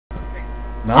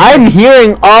I'm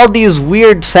hearing all these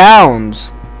weird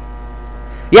sounds.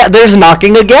 Yeah, there's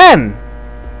knocking again.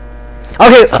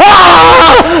 Okay.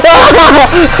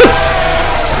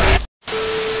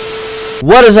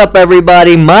 What is up,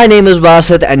 everybody? My name is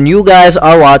Basit, and you guys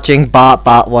are watching Bot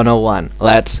 101.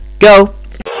 Let's go.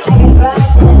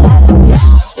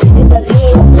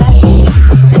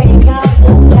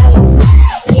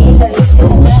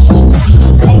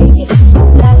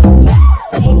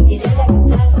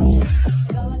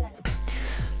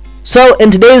 So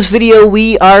in today's video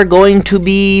we are going to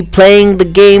be playing the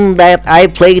game that I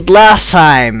played last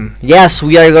time. Yes,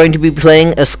 we are going to be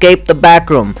playing Escape the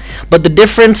Backroom. But the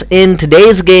difference in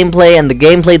today's gameplay and the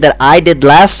gameplay that I did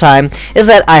last time is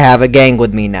that I have a gang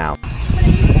with me now.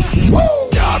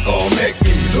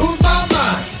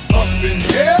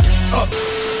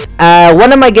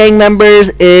 One of my gang members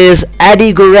is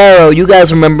Eddie Guerrero. You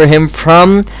guys remember him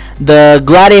from the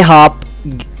Gladi Hop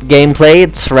gameplay.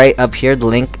 It's right up here. The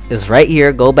link is right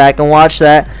here. Go back and watch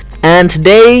that. And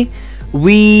today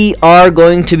we are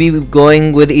going to be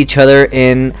going with each other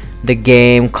in the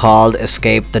game called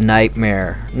Escape the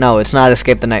Nightmare. No, it's not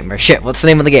Escape the Nightmare. Shit, what's the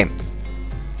name of the game?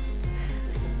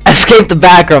 Escape the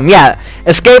Backroom. Yeah,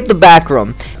 Escape the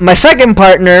Backroom. My second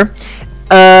partner,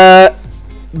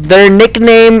 their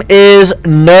nickname is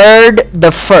Nerd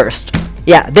the First.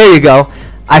 Yeah, there you go.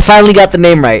 I finally got the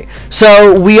name right.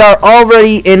 So we are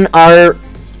already in our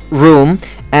room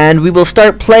and we will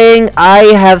start playing.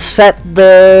 I have set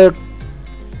the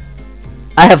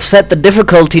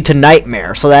difficulty to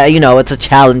nightmare so that, you know, it's a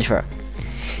challenge for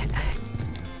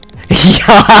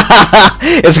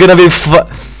it's gonna be fun.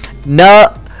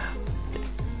 No,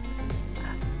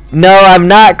 I'm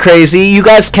not crazy. You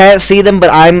guys can't see them, but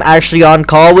I'm actually on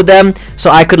call with them, so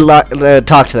I could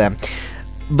talk to them.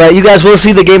 But you guys will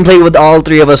see the gameplay with all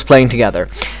three of us playing together.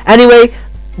 Anyway,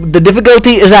 the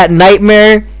difficulty is at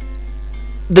Nightmare.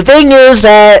 The thing is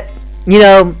that, you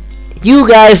know, you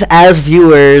guys as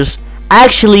viewers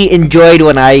actually enjoyed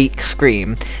when I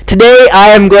scream. Today I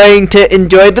am going to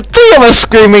enjoy the three of us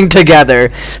screaming together.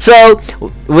 So,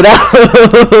 without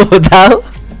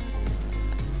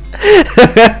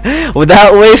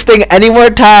wasting any more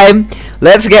time,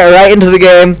 let's get right into the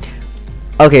game.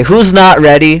 Okay, who's not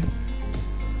ready?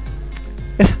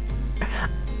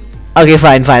 Okay,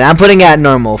 fine. I'm putting it at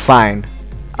normal. Fine.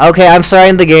 Okay, I'm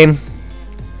starting the game.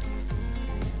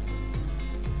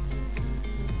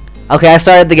 Okay, I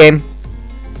started the game.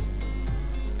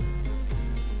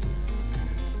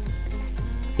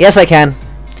 Yes, I can.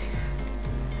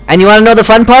 And you want to know the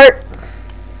fun part?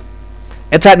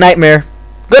 It's at Nightmare.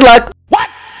 Good luck! What?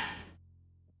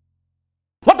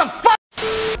 What the fuck?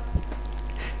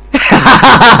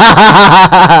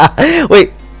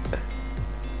 Wait.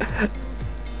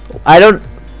 I don't...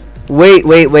 Wait.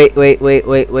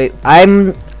 I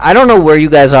don't know where you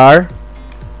guys are.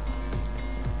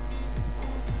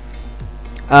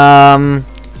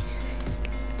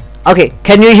 Okay,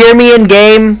 can you hear me in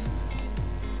game?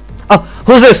 Oh,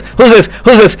 who's this?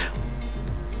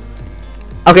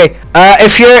 Okay,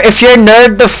 if you're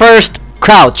Nerd the First,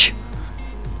 crouch.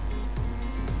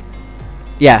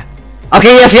 Yeah.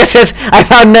 Okay, yes. I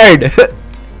found Nerd.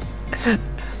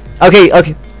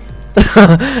 Okay.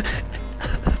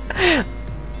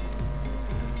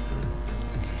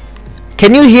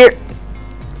 Can you hear?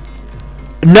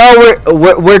 No,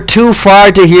 we're too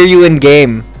far to hear you in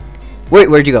game. Wait,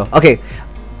 where'd you go? Okay.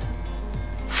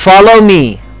 Follow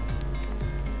me.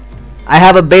 I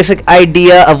have a basic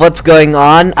idea of what's going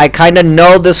on. I kind of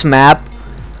know this map.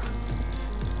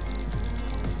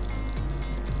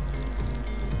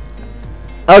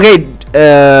 Okay,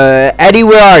 Eddie,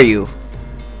 where are you?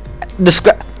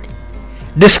 Describe.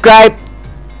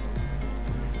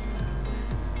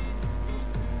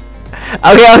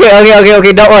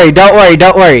 Okay. Don't worry. Don't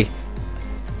worry.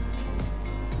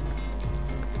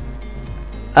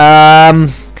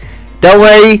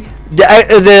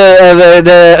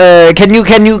 Can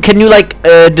you like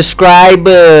describe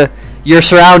your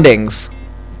surroundings?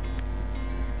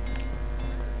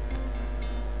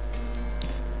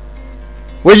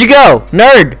 Where'd you go,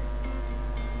 Nerd?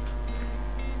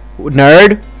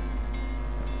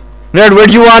 Nerd,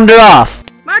 where'd you wander off?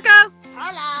 Marco!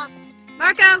 Hola!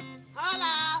 Marco!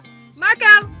 Hola!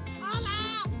 Marco!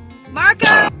 Hola!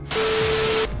 Marco!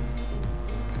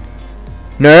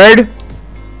 Nerd,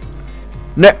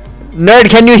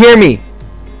 can you hear me?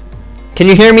 Can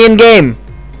you hear me in game?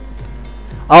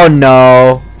 Oh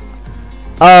no.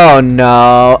 Oh,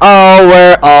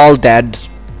 we're all dead.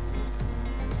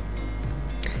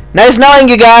 Nice knowing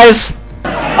you guys.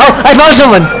 Oh, I found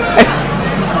someone.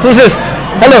 Who's this?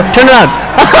 Hello, turn around.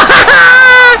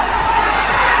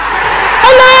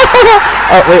 no!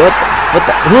 Oh wait, what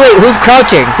the? Who's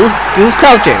crouching? Who's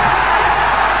crouching?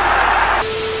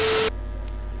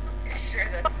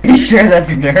 You sure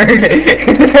that's nerd?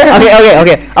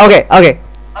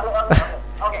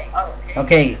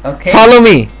 Okay. Follow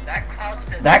me.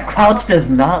 That crouch does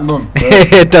not look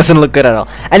good. It doesn't look good at all.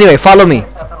 Anyway, follow me.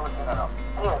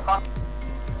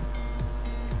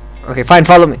 Okay, fine,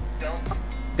 follow me.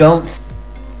 Don't.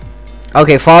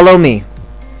 Okay, follow me.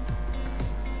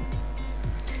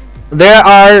 There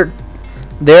are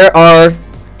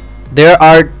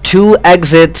 2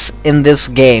 exits in this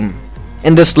game,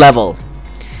 in this level.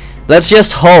 Let's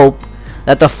just hope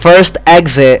that the first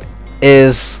exit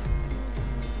is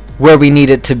where we need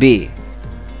it to be.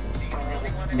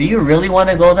 Do you really want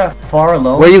to go that far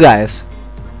alone? Where are you guys?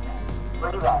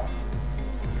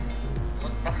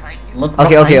 Look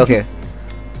Okay. behind you.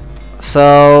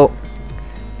 So,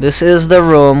 this is the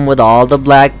room with all the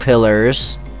black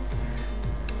pillars.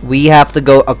 We have to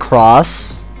go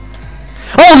across.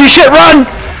 Holy shit, run!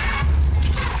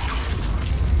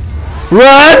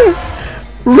 Run!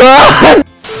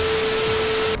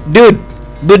 Dude,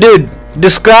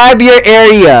 describe your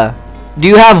area. Do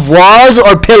you have walls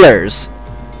or pillars?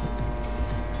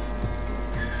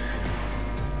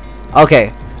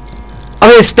 Okay,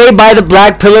 stay by the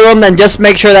black pillar room and just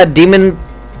make sure that demon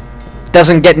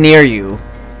doesn't get near you.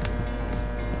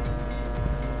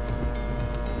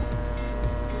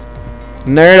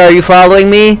 Nerd, are you following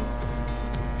me?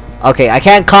 Okay, I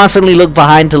can't constantly look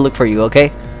behind to look for you,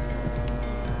 okay?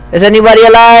 Is anybody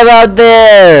alive out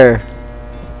there?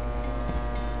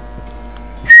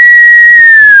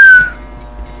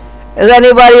 Is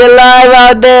anybody alive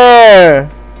out there?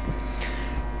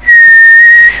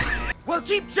 Well,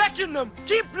 keep checking them.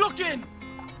 Keep looking.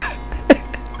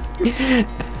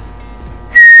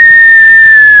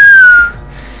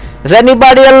 Is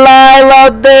anybody alive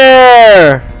out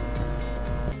there?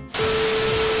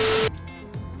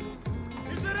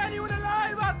 Is there anyone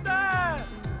alive out there?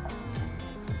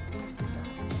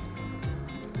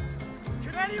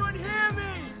 Can anyone hear me?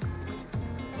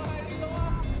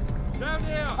 Down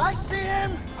here. I see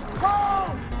him.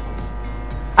 Call.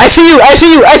 I see you! Is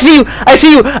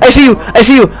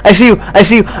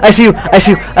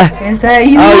that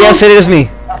you? Oh yes, it is me.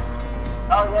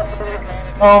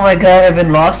 Oh my god, I've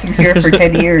been lost in here for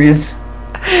 10 years.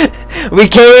 We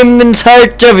came in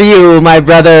search of you, my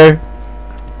brother.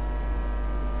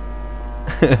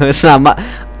 It's not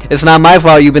my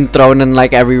fault you've been thrown in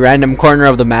like every random corner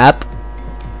of the map.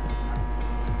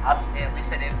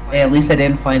 Hey, at least I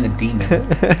didn't find the demon.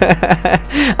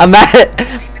 I'm at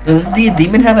Does the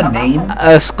demon have a name?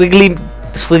 a squiggly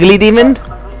demon.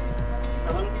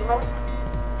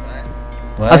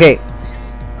 What? Okay,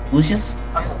 Who just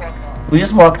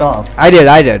walked off? I did.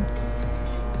 I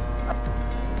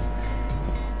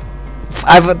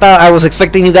thought I was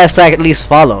expecting you guys to at least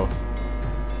follow.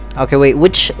 Okay, wait.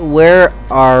 Where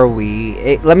are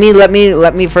we? Let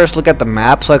me first look at the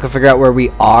map so I can figure out where we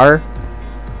are.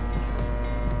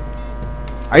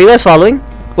 Are you guys following?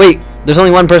 Wait, there's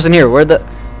only one person here.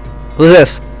 Who's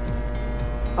this?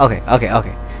 Okay.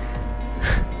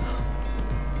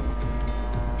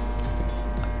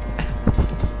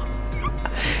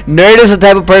 Nerd is the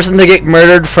type of person to get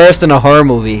murdered first in a horror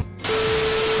movie.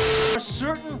 There are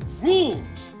certain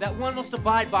rules that one must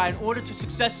abide by in order to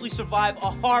successfully survive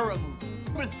a horror movie.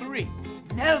 Number 3,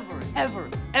 never,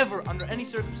 ever, under any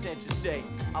circumstances say,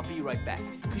 "I'll be right back,"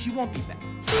 because you won't be back.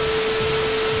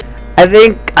 I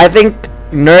think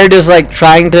Nerd is like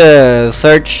trying to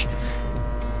search.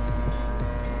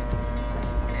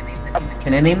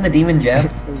 Can I name the demon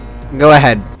Jeff? Go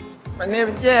ahead. My name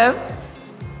is Jeff.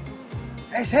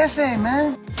 It's Hefe,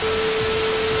 man.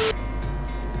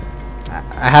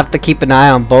 I have to keep an eye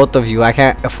on both of you. I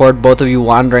can't afford both of you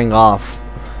wandering off.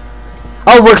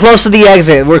 Oh, we're close to the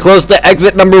exit. We're close to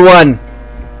exit number 1.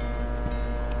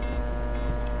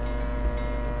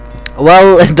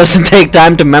 Well, it doesn't take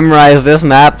time to memorize this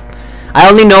map. I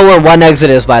only know where one exit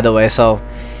is, by the way, so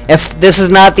if this is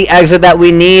not the exit that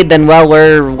we need, then well,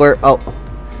 we're oh.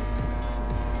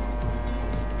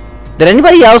 Did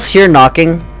anybody else hear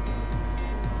knocking?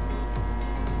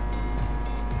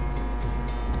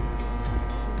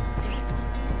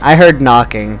 I heard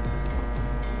knocking.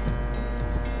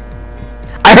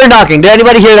 Did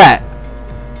anybody hear that?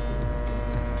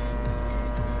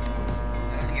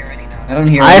 I don't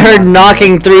hear. I any heard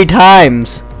knocking 3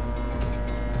 times.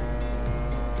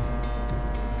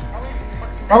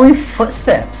 Probably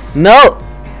footsteps. No.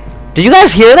 Did you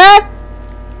guys hear that?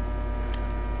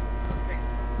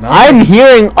 No. I'm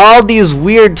hearing all these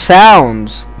weird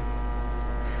sounds.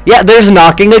 Yeah, there's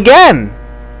knocking again.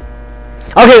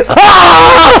 Okay.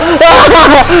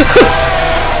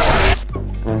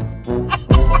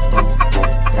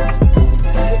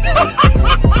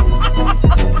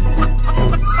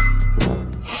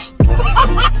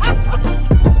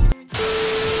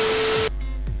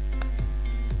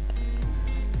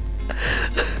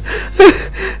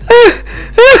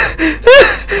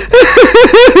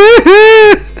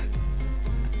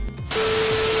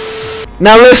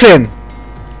 Now listen.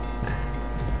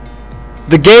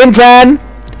 The game plan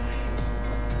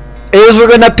is we're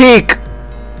gonna peek.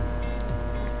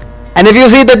 And if you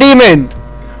see the demon,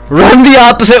 run the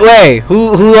opposite way.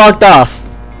 Who walked off?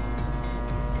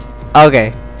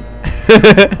 Okay.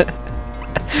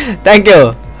 Thank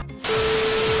you.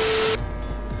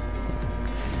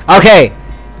 Okay.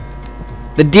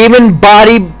 The demon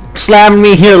body slammed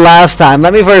me here last time.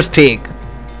 Let me first peek.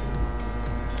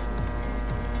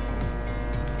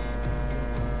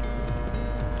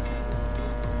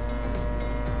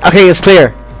 Okay, it's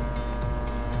clear.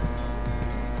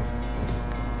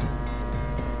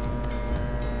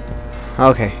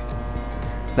 Okay.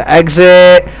 The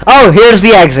exit. Oh, here's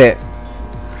the exit.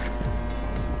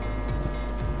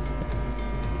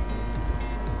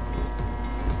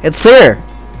 It's clear.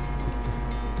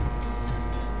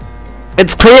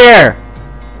 It's clear.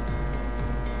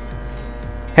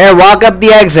 Here, walk up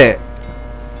the exit.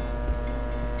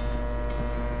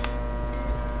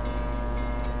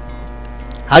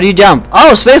 How do you jump?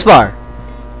 Oh, spacebar.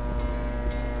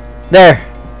 There.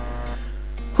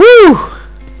 Whoo!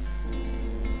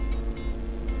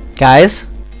 Guys?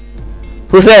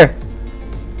 Who's there?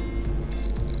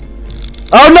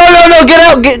 Oh, no, get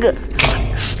out! Get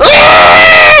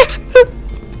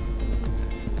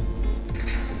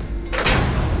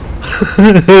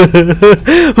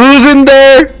Who's in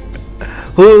there?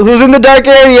 Who's in the dark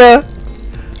area?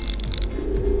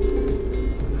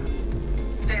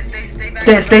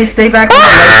 Stay back.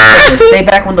 When the stay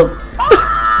back when the.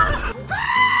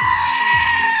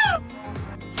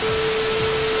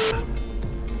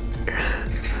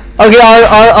 Okay,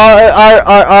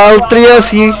 all three of us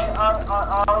here.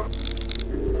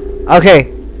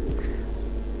 Okay.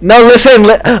 No, listen.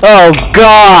 Oh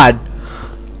God.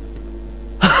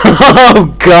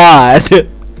 Oh God.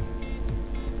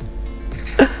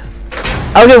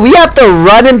 Okay, we have to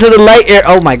run into the light air.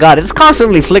 Oh my God, it's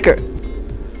constantly flicker.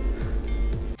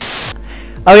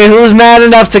 Okay, who's man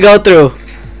enough to go through?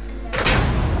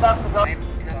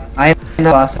 I'm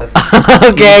not positive.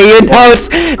 Okay, you know it's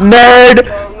nerd.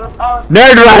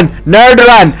 Nerd run. Nerd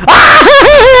run.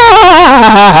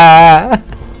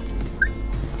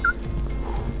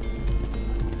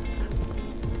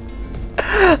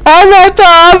 I'm at the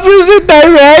opposite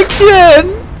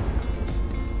direction.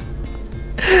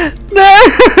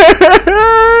 Nerd.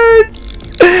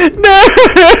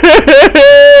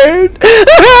 Nerd.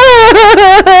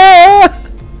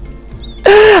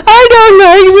 I don't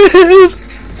like this.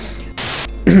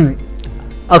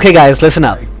 Okay guys, listen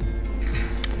up.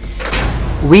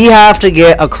 We have to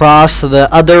get across to the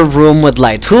other room with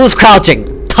lights. Who's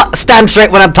crouching? Stand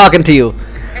straight when I'm talking to you.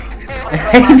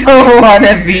 I don't want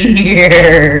to be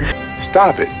here.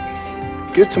 Stop it.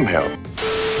 Get some help.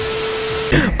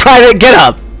 Private, get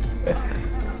up.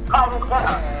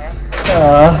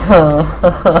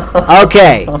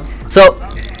 Okay. So,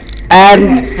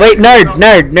 and wait, nerd.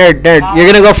 You're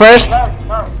gonna go first?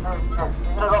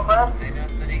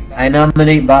 I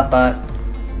nominate Bot.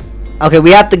 Okay,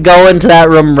 we have to go into that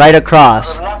room right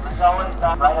across.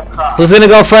 Who's gonna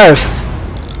go first?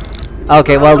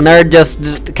 Okay, well, nerd just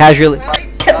casually.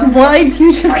 Why did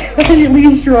you just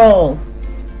casually stroll?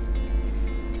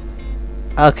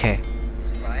 Okay.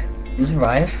 Is it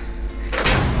Ryan?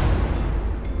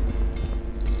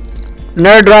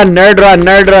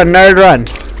 Nerd run.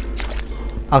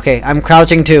 Okay, I'm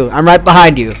crouching too. I'm right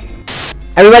behind you.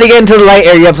 Everybody get into the light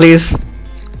area, please.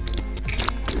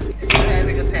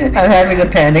 I'm having a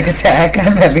panic attack.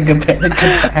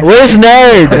 Where's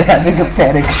nerd? I'm having a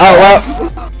panic attack. Oh, well,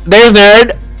 there's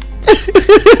nerd.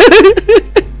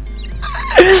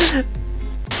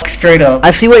 Straight up. I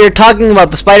see what you're talking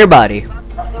about, the spider body.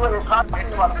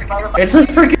 It's a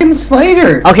freaking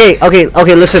spider. Okay,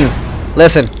 listen.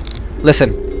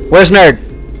 Where's nerd?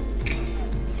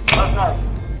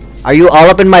 Are you all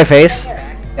up in my face?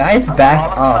 Guys,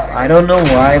 back up. I don't know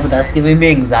why, but that's giving me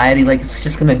anxiety, like it's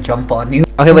just gonna jump on you.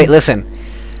 Okay, wait, listen.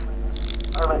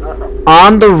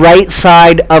 On the right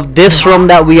side of this room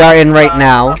that we are in right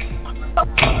now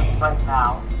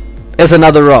is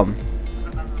another room.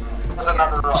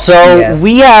 So Yes.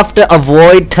 we have to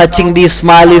avoid touching these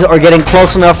smileys or getting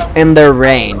close enough in their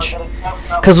range.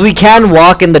 Because we can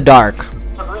walk in the dark.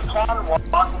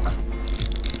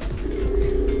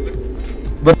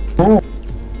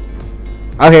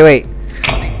 Okay, wait.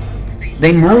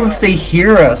 They move if they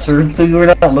hear us, or if we're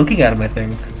not looking at them, I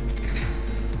think.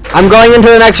 I'm going into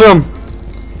the next room.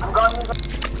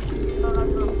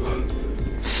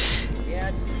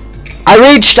 I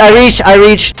reached.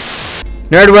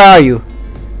 Nerd, where are you?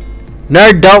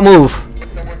 Nerd, don't move.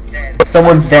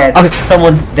 Someone's dead. Okay.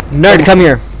 Someone's dead. Nerd, come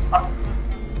here.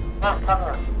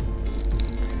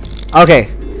 Okay.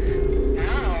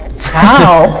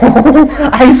 How?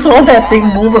 I saw that thing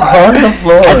move across the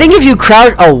floor. I think if you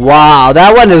crouch. Oh wow,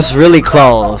 that one is really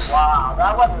close.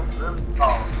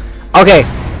 Okay.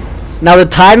 Now the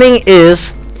timing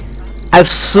is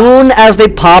as soon as they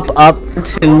pop up.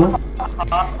 2,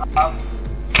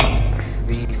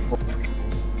 3, 4.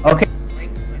 Okay.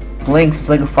 Blinks. It's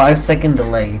like a 5-second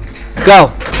delay.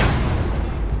 Go.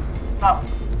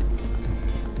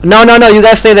 No, you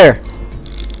guys stay there.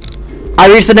 I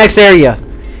reached the next area.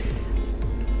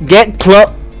 Get close.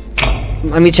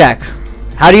 Let me check.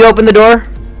 How do you open the door?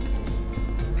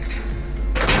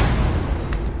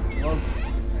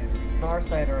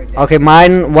 Okay,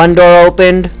 mine, one door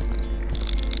opened.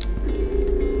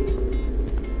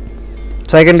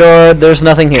 Second door, there's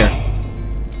nothing here.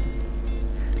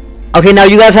 Okay, now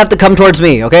you guys have to come towards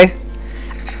me, okay?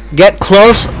 Get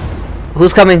close.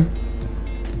 Who's coming?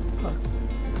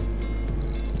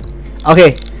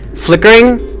 Okay,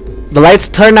 flickering. The lights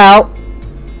turn out.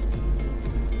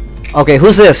 Okay,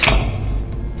 who's this?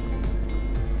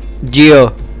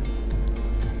 Geo.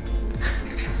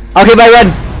 Okay, bye,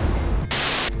 run.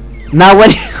 Now when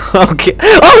okay.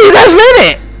 Oh, you guys made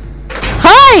it!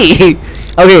 Hi!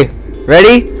 Okay,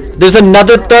 ready? There's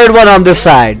another third one on this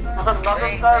side.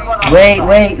 Wait.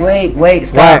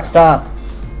 Stop, What? stop.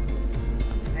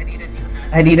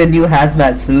 I need a new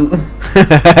hazmat suit.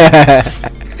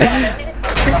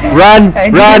 Run!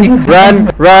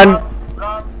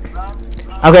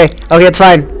 Okay, it's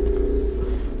fine.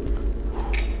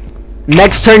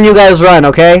 Next turn you guys run,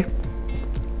 okay?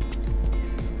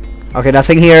 Okay,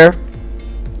 nothing here.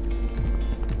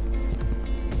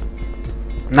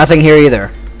 Nothing here either.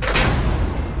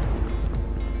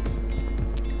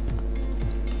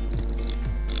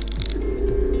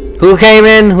 Who came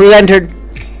in? Who entered?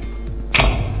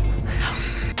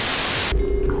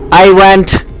 I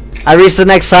went. I reached the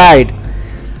next side.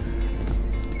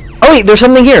 Oh wait, there's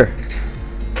something here.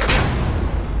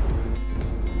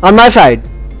 On my side.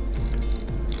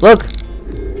 Look.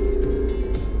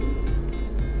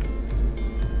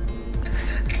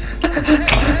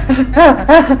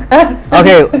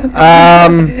 Okay,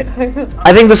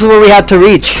 I think this is where we have to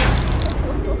reach.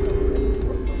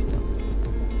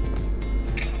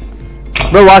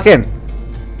 Bro, walk in.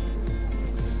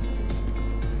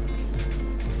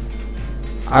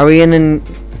 Are we in?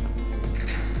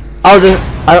 Oh,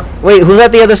 wait, who's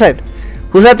at the other side?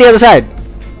 Who's at the other side?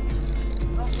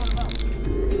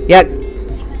 Yeah.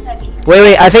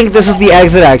 Wait, I think this is the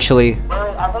exit, actually.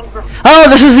 Oh,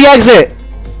 this is the exit!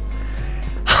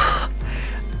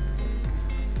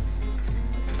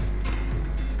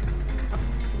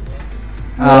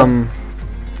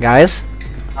 Guys?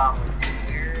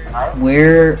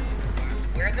 Where'd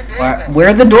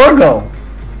the door go?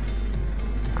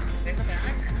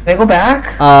 Can I go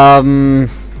back? I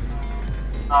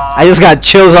just got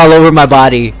chills all over my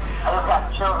body.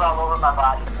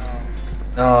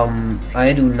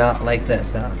 I do not like that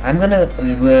sound. I'm gonna,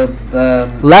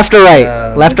 Left or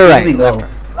right? Left or right? we go?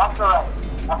 Left or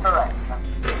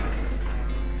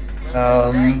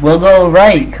right? We'll go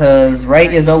right, cause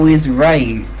right is always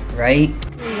right, right?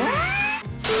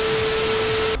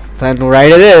 Then right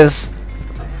it is.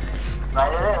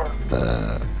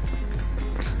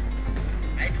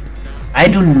 I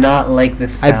do not like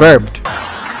this sound. I burped.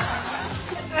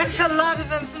 That's a lot of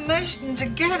information to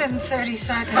get in 30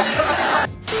 seconds.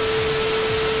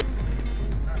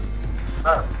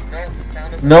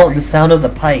 No, the sound of the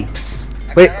pipes.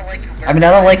 Wait, I mean, I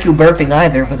don't like you burping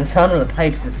either, but the sound of the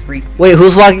pipes is freaky. wait,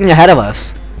 who's walking ahead of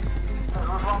us?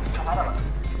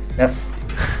 That's...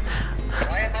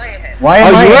 Why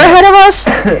am Oh, I you're ahead of us?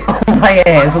 Oh my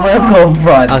ass, someone else go in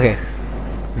front. Okay.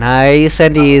 Nice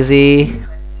and easy.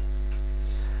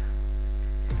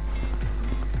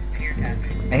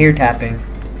 I hear tapping.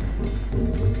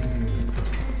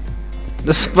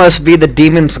 This must be the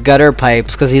demon's gutter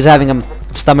pipes, because he's having a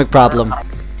stomach problem.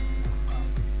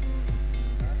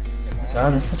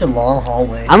 God, this is such a long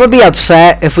hallway. I'm gonna be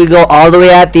upset if we go all the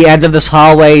way at the end of this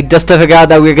hallway just to figure out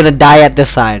that we're gonna die at this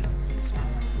side.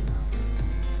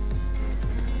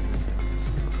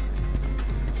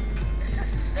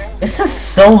 This is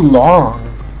so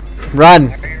long. Run.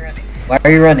 Why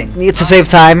are you running? Need to save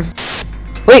time.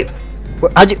 Wait.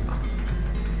 How'd you...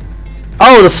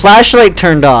 Oh, the flashlight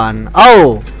turned on.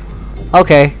 Oh.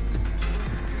 Okay.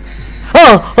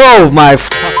 Oh my.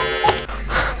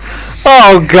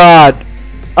 Oh god.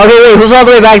 Okay, wait. Who's all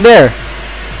the way back there?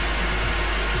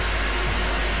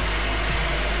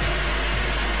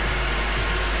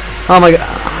 Oh my god.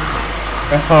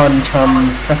 Press on,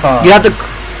 chums. Press on. You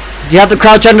have to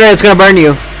crouch under it. It's gonna burn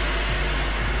you.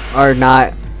 Or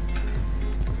not.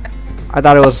 I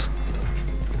thought it was.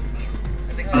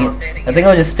 I think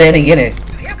I was just standing in it.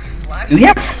 Do we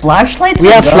have flashlights? We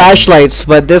have flashlights,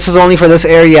 but this is only for this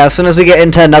area. As soon as we get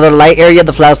into another light area,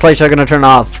 the flashlights are gonna turn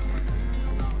off.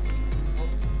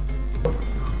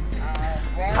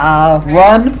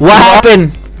 Run. What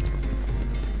happened?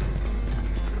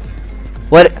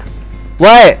 What?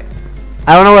 What?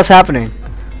 I don't know what's happening.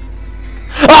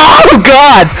 Oh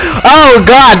god! Oh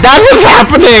god! That's what's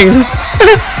happening!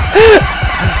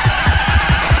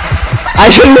 I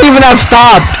shouldn't even have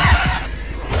stopped!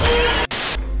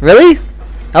 Really?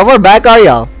 How far back are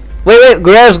y'all? Wait,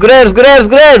 Graves!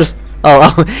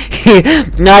 Oh,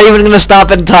 not even gonna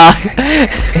stop and talk.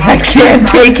 I can't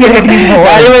take it anymore.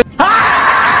 Not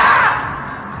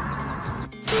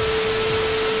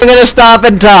even gonna stop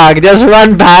and talk. Just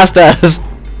run past us.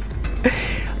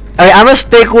 Alright, I'm gonna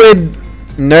stick with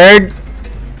Nerd.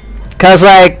 Cause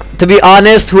like, to be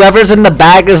honest, whoever's in the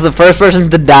back is the first person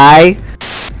to die.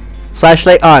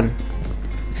 Flashlight on.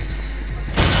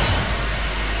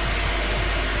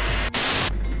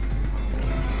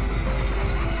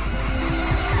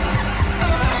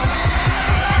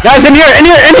 Guys, in here!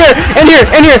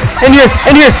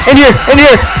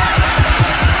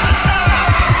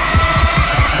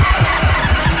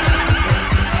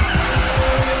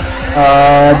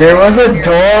 There was a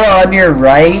door on your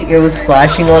right. It was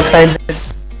flashing all kinds of...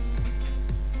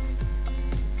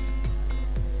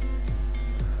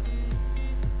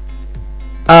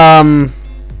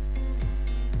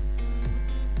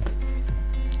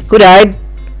 Who died?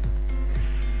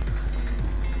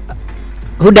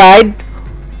 Who died?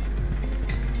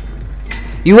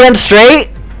 You went straight?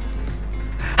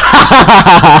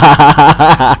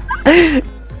 I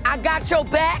got your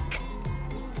back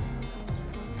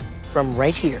from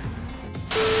right here.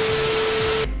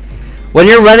 When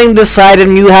you're running this side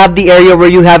and you have the area where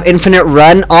you have infinite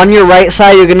run, on your right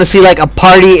side you're gonna see like a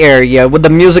party area with the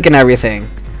music and everything.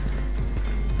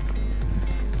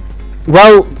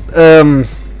 Well,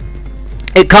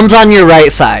 it comes on your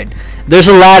right side. There's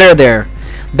a ladder there.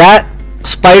 That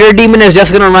spider demon is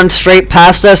just gonna run straight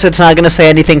past us. It's not gonna say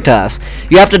anything to us.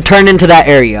 You have to turn into that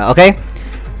area, okay?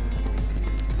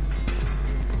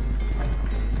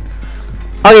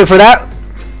 Okay, for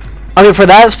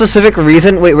that specific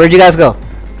reason, wait, where'd you guys go?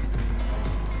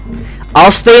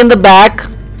 I'll stay in the back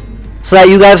so that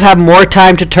you guys have more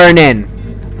time to turn in,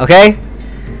 okay?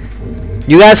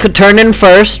 You guys could turn in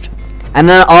first, and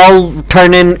then I'll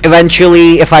turn in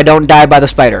eventually if I don't die by the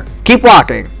spider. Keep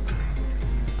walking.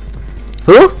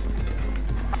 Who?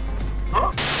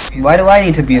 Why do I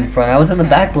need to be in front? I was in the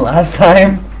back last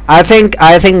time. I think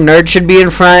Nerd should be in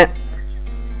front.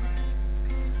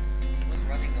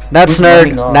 That's Who's Nerd.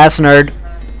 running off? That's Nerd.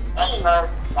 That's nerd.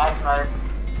 That's nerd.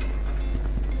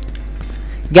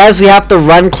 Guys, we have to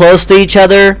run close to each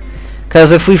other,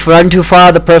 because if we run too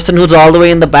far, the person who's all the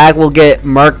way in the back will get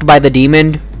murked by the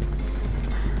demon.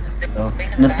 So,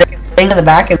 staying in the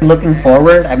back and looking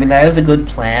forward, I mean, that is a good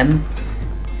plan.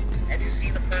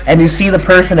 And you see the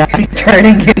person actually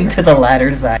turning into the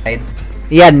ladder sides.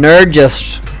 Yeah, Nerd's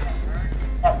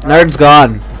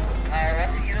gone.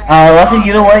 Leslie,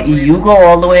 you know what? You go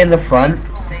all the way in the front.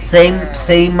 Same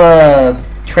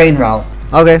train route.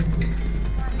 Okay.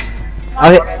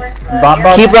 Okay.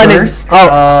 Bob Keep running. First,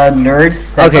 Oh. Nerds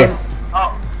second. Okay.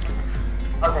 Oh.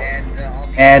 Okay.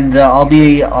 And I'll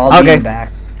be Okay. in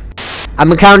back. I'm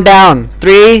gonna count down.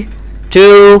 3,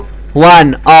 2,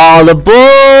 1. All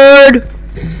aboard!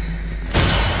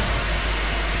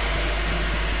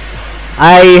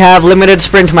 I have limited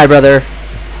sprint, my brother.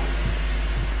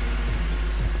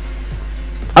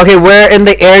 Okay, we're in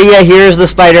the area. Here's the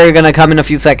spider gonna come in a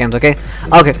few seconds, okay?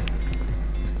 Okay.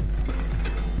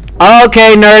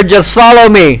 Okay, Nerd, just follow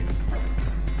me.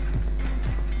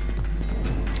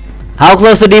 How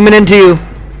close the demon into you?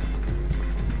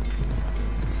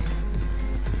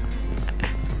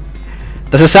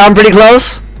 Does it sound pretty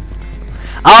close?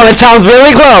 Oh, it sounds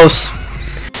really close!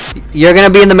 You're gonna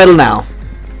be in the middle now.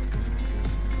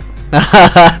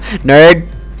 Nerd.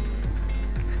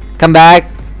 Come back.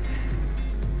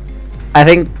 I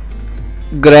think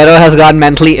Guerrero has gone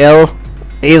mentally ill.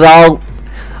 He's all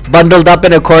bundled up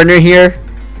in a corner here.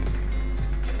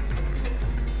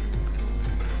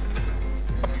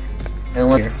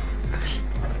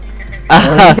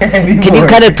 Can you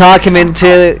kind of talk him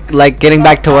into like getting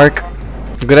back to work?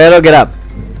 Guerrero, get up.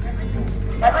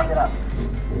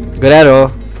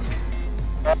 Guerrero.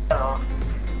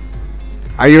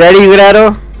 Are you ready,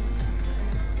 Guerrero?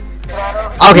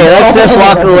 Okay, let's just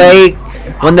walk away.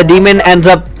 When the demon ends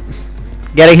up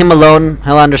getting him alone,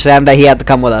 he'll understand that he had to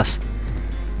come with us.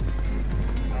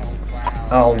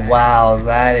 Oh wow,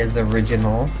 that is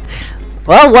original.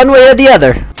 Well, one way or the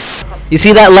other. You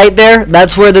see that light there?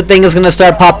 That's where the thing is gonna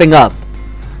start popping up.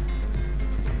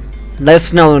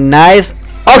 Let's know, nice.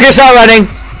 Okay, start running.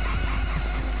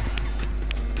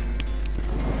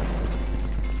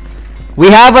 We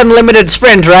have unlimited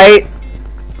sprint, right?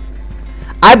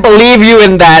 I believe you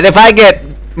in that. If I get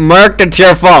murked, it's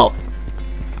your fault.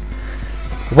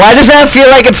 Why does that feel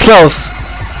like it's close?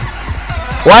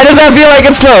 Why does that feel like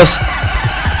it's close?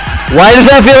 Why does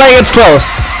that feel like it's close?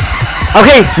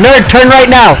 Okay, nerd, turn right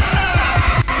now.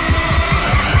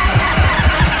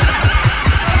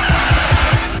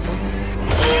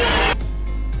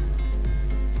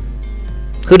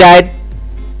 Who died?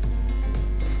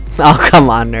 Oh, come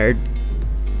on, nerd.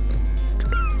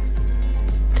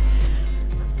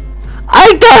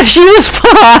 I thought she was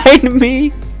behind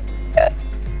me.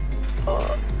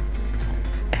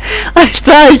 I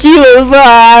thought she was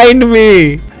behind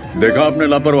me. देखा आपने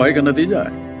लापरवाही का नतीजा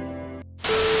है.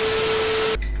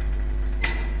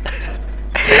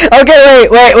 Okay,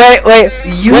 wait.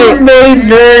 You made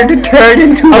nerd turn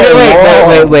into a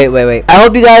wall. Wait. I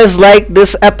hope you guys liked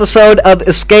this episode of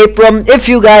Escape Room. If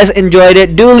you guys enjoyed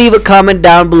it, do leave a comment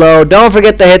down below. Don't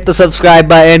forget to hit the subscribe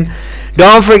button.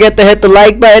 Don't forget to hit the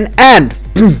like button. And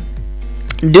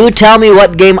do tell me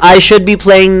what game I should be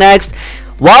playing next.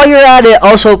 While you're at it,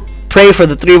 also pray for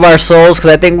the 3 of our souls,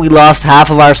 because I think we lost half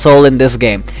of our soul in this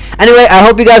game. Anyway, I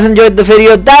hope you guys enjoyed the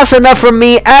video. That's enough from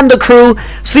me and the crew.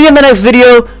 See you in the next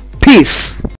video.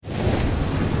 Peace.